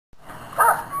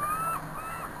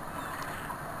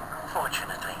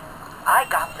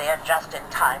got there just in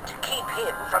time to keep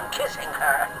him from kissing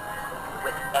her.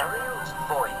 With Ariel's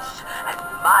voice and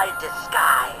my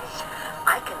disguise,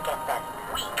 I can get that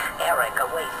weak Eric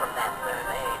away from that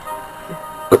mermaid.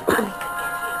 I can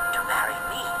get him to marry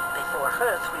me before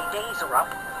her 3 days are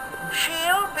up.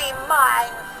 She'll be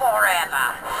mine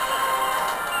forever.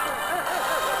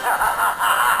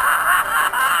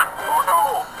 Oh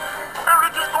no!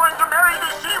 Eric is going to marry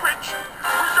the sea witch!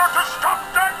 We got to stop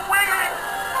that waiting!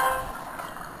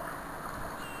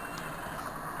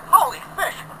 Holy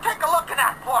fish! Take a look at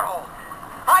that porthole!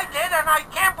 I did, and I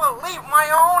can't believe my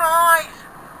own eyes!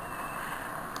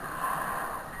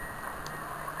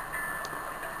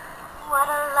 What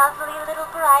a lovely little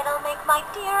bridal make my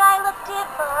dear I look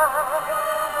different.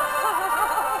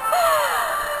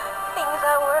 Things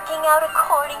are working out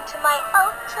according to my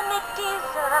ultimate design.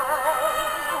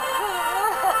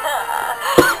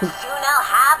 Soon I'll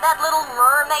have that little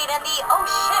mermaid and the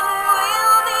ocean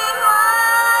will be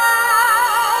mine.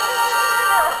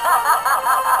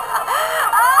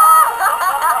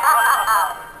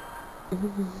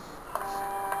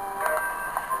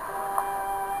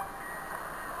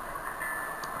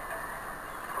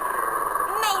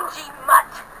 Mangy mutt!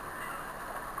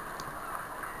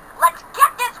 Let's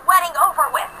get this wedding over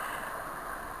with!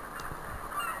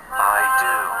 I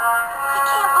do. I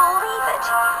can't believe it!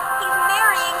 He's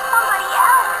marrying somebody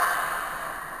else!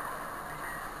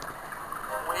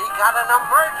 We got an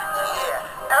emergency here.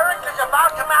 Eric is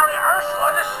about to marry Ursula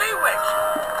the sea witch.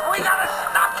 We gotta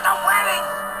stop the wedding!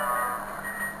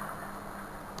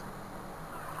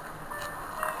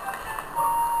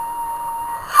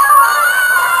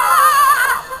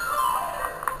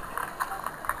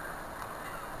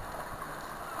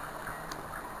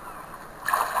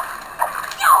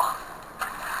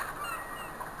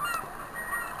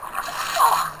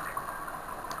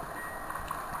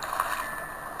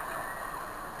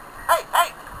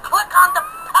 Hey, click on the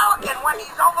pelican when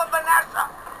he's over Vanessa.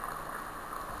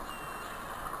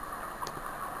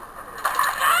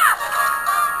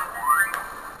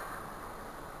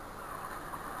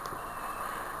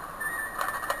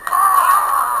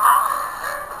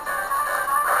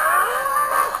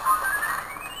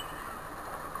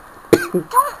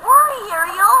 Don't worry,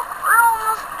 Ariel. We're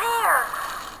almost there.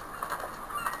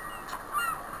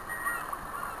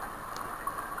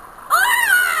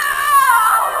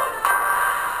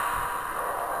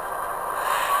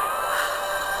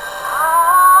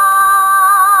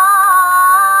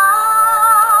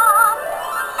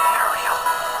 Ariel,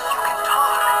 you can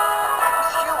talk. It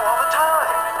was you all the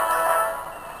time.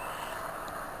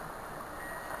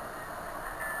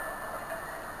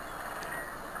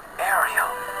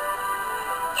 Ariel,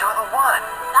 you're the one.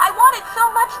 I wanted so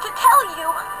much to tell you.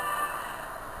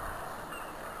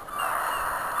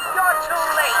 You're too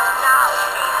late now,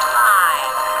 she's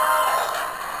mine.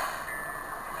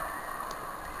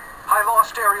 I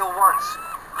lost Ariel once.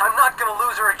 I'm not gonna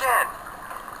lose her again.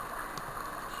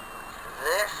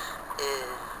 This is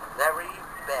very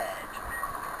bad.